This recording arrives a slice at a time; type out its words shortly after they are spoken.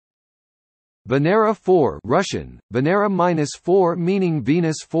Venera 4 Russian, Venera-4 meaning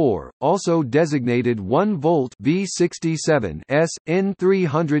Venus 4, also designated 1 volt V67 S,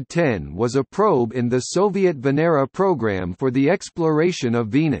 N310 was a probe in the Soviet Venera program for the exploration of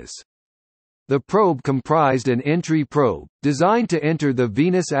Venus. The probe comprised an entry probe, designed to enter the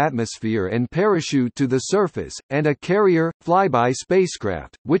Venus atmosphere and parachute to the surface, and a carrier, flyby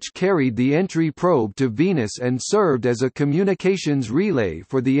spacecraft, which carried the entry probe to Venus and served as a communications relay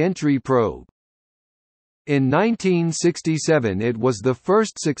for the entry probe. In 1967 it was the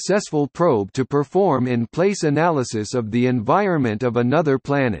first successful probe to perform in-place analysis of the environment of another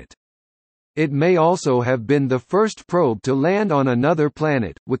planet. It may also have been the first probe to land on another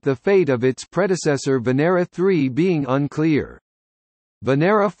planet, with the fate of its predecessor Venera 3 being unclear.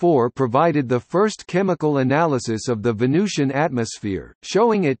 Venera 4 provided the first chemical analysis of the Venusian atmosphere,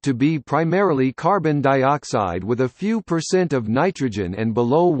 showing it to be primarily carbon dioxide with a few % of nitrogen and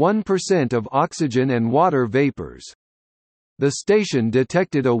below 1% of oxygen and water vapors. The station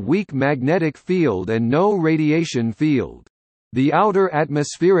detected a weak magnetic field and no radiation field. The outer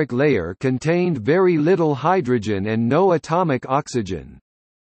atmospheric layer contained very little hydrogen and no atomic oxygen.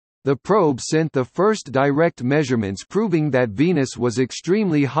 The probe sent the first direct measurements proving that Venus was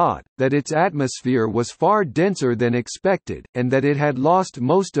extremely hot, that its atmosphere was far denser than expected, and that it had lost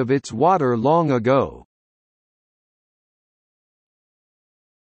most of its water long ago.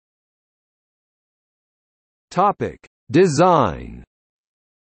 Topic: Design.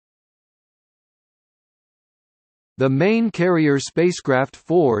 The main carrier spacecraft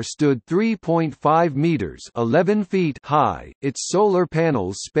 4 stood 3.5 meters (11 feet) high. Its solar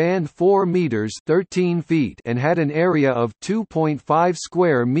panels spanned 4 meters (13 feet) and had an area of 2.5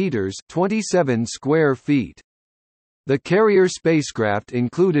 square meters (27 square feet). The carrier spacecraft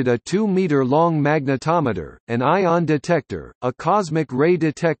included a 2-meter-long magnetometer, an ion detector, a cosmic ray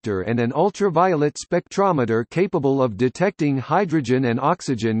detector and an ultraviolet spectrometer capable of detecting hydrogen and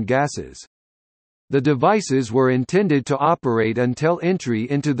oxygen gases. The devices were intended to operate until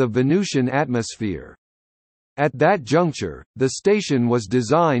entry into the Venusian atmosphere. At that juncture, the station was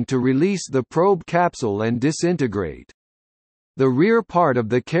designed to release the probe capsule and disintegrate. The rear part of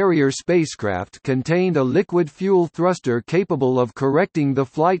the carrier spacecraft contained a liquid fuel thruster capable of correcting the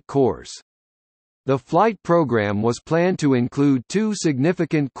flight course. The flight program was planned to include 2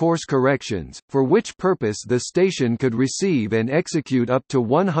 significant course corrections, for which purpose the station could receive and execute up to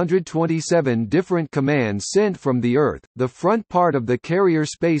 127 different commands sent from the Earth. The front part of the carrier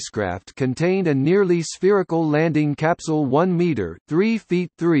spacecraft contained a nearly spherical landing capsule 1 meter (3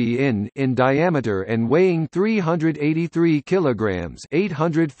 feet 3 in diameter and weighing 383 kilograms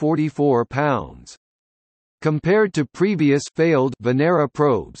 (844 pounds). Compared to previous failed Venera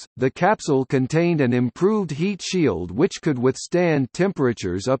probes, the capsule contained an improved heat shield which could withstand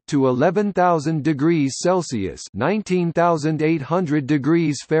temperatures up to 11,000 degrees Celsius (19,800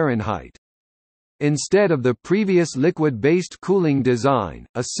 degrees Fahrenheit). Instead of the previous liquid-based cooling design,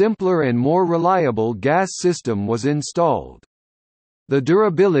 a simpler and more reliable gas system was installed. The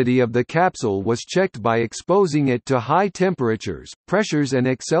durability of the capsule was checked by exposing it to high temperatures, pressures and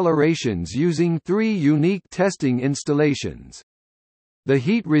accelerations using 3 unique testing installations. The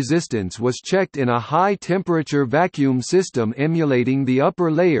heat resistance was checked in a high-temperature vacuum system emulating the upper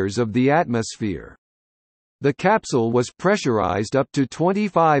layers of the atmosphere. The capsule was pressurized up to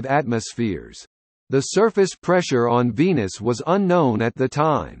 25 atmospheres. The surface pressure on Venus was unknown at the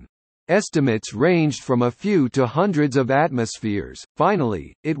time. Estimates ranged from a few to hundreds of atmospheres.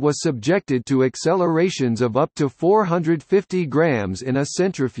 Finally, it was subjected to accelerations of up to 450 grams in a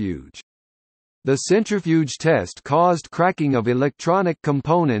centrifuge. The centrifuge test caused cracking of electronic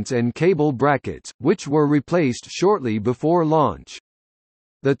components and cable brackets, which were replaced shortly before launch.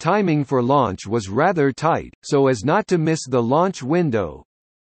 The timing for launch was rather tight, so as not to miss the launch window.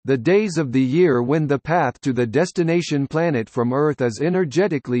 The days of the year when the path to the destination planet from Earth is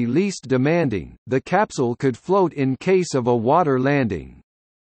energetically least demanding, the capsule could float in case of a water landing.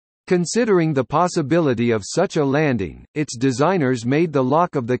 Considering the possibility of such a landing, its designers made the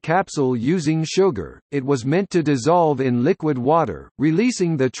lock of the capsule using sugar. It was meant to dissolve in liquid water,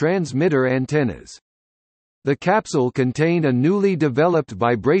 releasing the transmitter antennas. The capsule contained a newly developed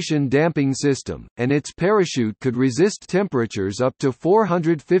vibration damping system, and its parachute could resist temperatures up to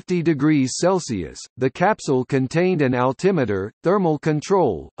 450 degrees Celsius. The capsule contained an altimeter, thermal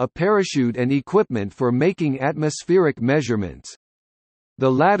control, a parachute and equipment for making atmospheric measurements.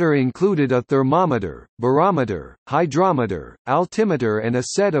 The latter included a thermometer, barometer, hydrometer, altimeter and a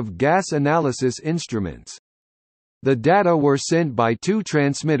set of gas analysis instruments. The data were sent by two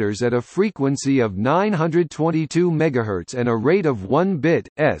transmitters at a frequency of 922 MHz and a rate of 1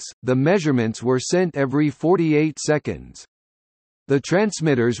 bit/s. The measurements were sent every 48 seconds. The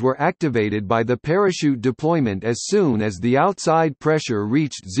transmitters were activated by the parachute deployment as soon as the outside pressure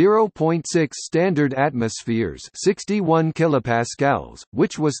reached 0.6 standard atmospheres, 61 kilopascals,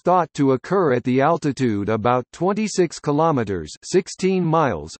 which was thought to occur at the altitude about 26 kilometers, 16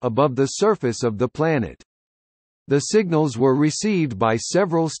 miles above the surface of the planet. The signals were received by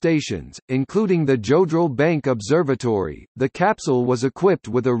several stations, including the Jodrell Bank Observatory. The capsule was equipped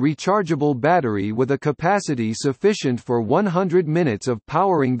with a rechargeable battery with a capacity sufficient for 100 minutes of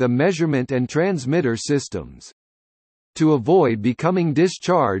powering the measurement and transmitter systems. To avoid becoming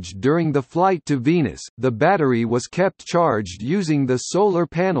discharged during the flight to Venus, the battery was kept charged using the solar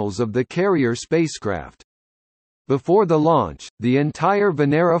panels of the carrier spacecraft. Before the launch, the entire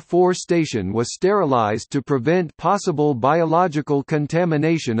Venera 4 station was sterilized to prevent possible biological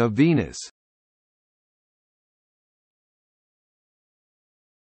contamination of Venus.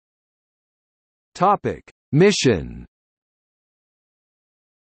 Topic: Mission.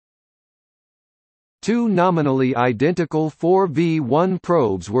 Two nominally identical 4V1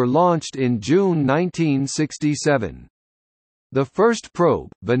 probes were launched in June 1967. The first probe,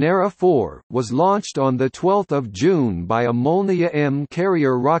 Venera 4, was launched on 12 June by a Molniya M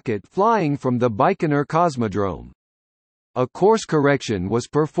carrier rocket flying from the Baikonur Cosmodrome. A course correction was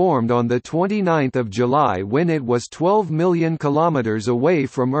performed on 29 July when it was 12 million kilometers away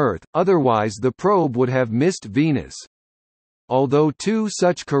from Earth, otherwise the probe would have missed Venus. Although two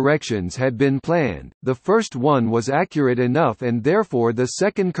such corrections had been planned, the first one was accurate enough and therefore the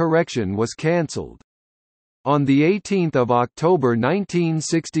second correction was cancelled. On 18 October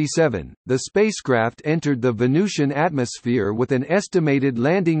 1967, the spacecraft entered the Venusian atmosphere with an estimated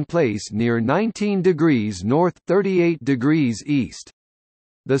landing place near 19 degrees north 38 degrees east.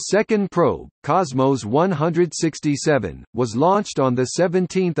 The second probe, Cosmos 167, was launched on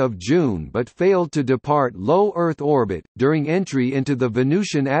 17 June but failed to depart low Earth orbit. During entry into the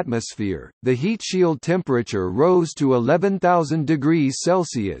Venusian atmosphere, the heat shield temperature rose to 11,000 degrees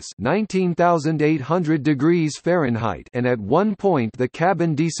Celsius (19,800 degrees Fahrenheit), and at one point the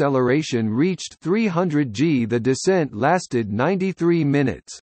cabin deceleration reached 300 g. The descent lasted 93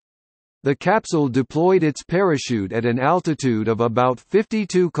 minutes. The capsule deployed its parachute at an altitude of about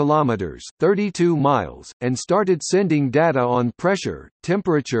 52 kilometers (32 miles), and started sending data on pressure,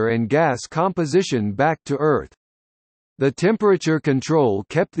 temperature and gas composition back to Earth. The temperature control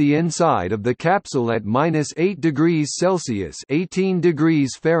kept the inside of the capsule at -8 degrees Celsius (18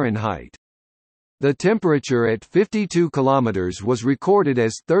 degrees Fahrenheit). The temperature at 52 km was recorded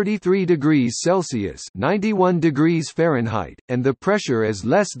as 33 degrees Celsius (91 degrees Fahrenheit), and the pressure as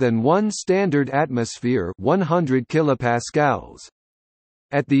less than 1 standard atmosphere 100 kilopascals.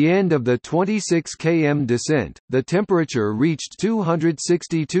 At the end of the 26 km descent, the temperature reached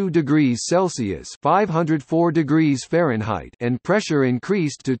 262 degrees Celsius (504 degrees Fahrenheit), and pressure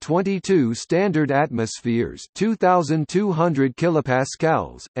increased to 22 standard atmospheres (2,200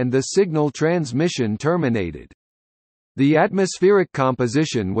 kilopascals), and the signal transmission terminated. The atmospheric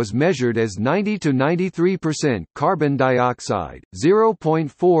composition was measured as 90 to 93% carbon dioxide,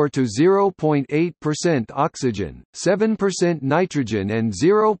 0.4 to 0.8% oxygen, 7% nitrogen and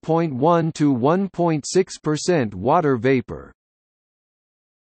 0.1 to 1.6% water vapor.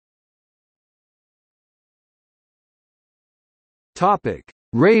 Topic: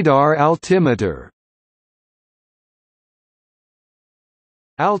 Radar altimeter.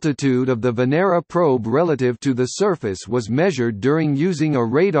 Altitude of the Venera probe relative to the surface was measured during using a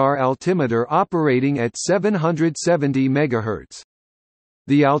radar altimeter operating at 770 MHz.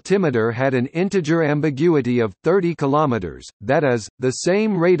 The altimeter had an integer ambiguity of 30 km, that is, the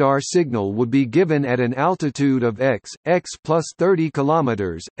same radar signal would be given at an altitude of x plus 30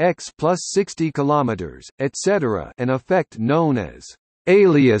 km, x plus 60 km, etc., an effect known as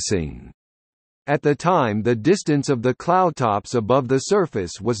aliasing. At the time the distance of the cloudtops above the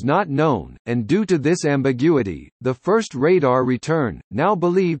surface was not known, and due to this ambiguity, the first radar return, now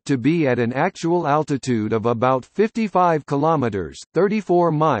believed to be at an actual altitude of about 55 km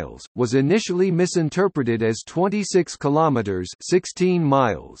 (34 miles), was initially misinterpreted as 26 km (16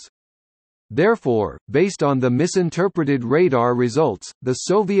 miles). Therefore, based on the misinterpreted radar results, the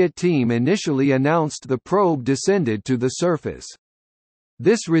Soviet team initially announced the probe descended to the surface.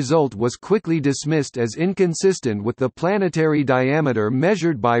 This result was quickly dismissed as inconsistent with the planetary diameter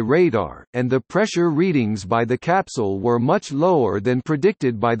measured by radar, and the pressure readings by the capsule were much lower than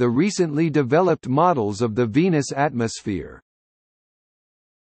predicted by the recently developed models of the Venus atmosphere.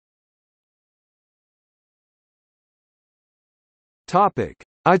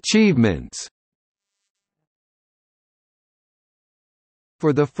 Achievements.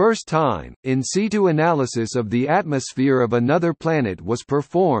 For the first time, in situ analysis of the atmosphere of another planet was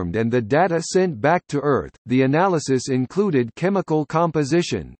performed and the data sent back to Earth. The analysis included chemical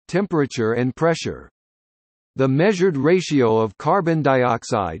composition, temperature and pressure. The measured ratio of carbon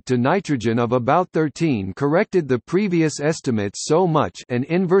dioxide to nitrogen of about 13 corrected the previous estimates so much an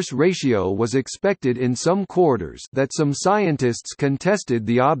inverse ratio was expected in some quarters that some scientists contested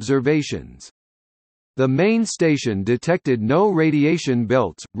the observations. The main station detected no radiation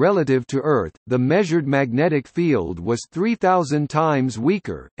belts. Relative to Earth, the measured magnetic field was 3,000 times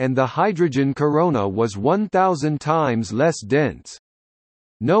weaker, and the hydrogen corona was 1,000 times less dense.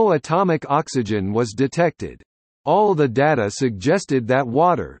 No atomic oxygen was detected. All the data suggested that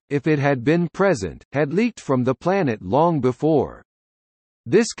water, if it had been present, had leaked from the planet long before.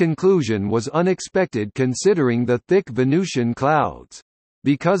 This conclusion was unexpected considering the thick Venusian clouds.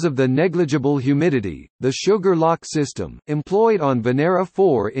 Because of the negligible humidity, the sugar lock system, employed on Venera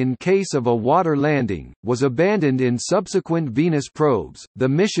 4 in case of a water landing, was abandoned in subsequent Venus probes. The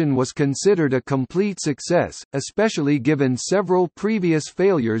mission was considered a complete success, especially given several previous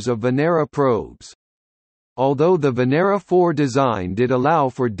failures of Venera probes. Although the Venera 4 design did allow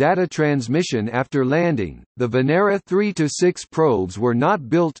for data transmission after landing, the Venera 3–6 probes were not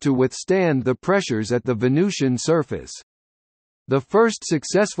built to withstand the pressures at the Venusian surface. The first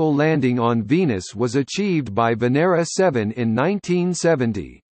successful landing on Venus was achieved by Venera 7 in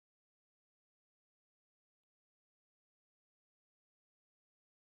 1970.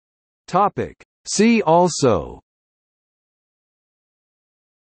 See also: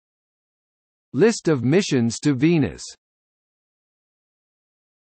 List of missions to Venus.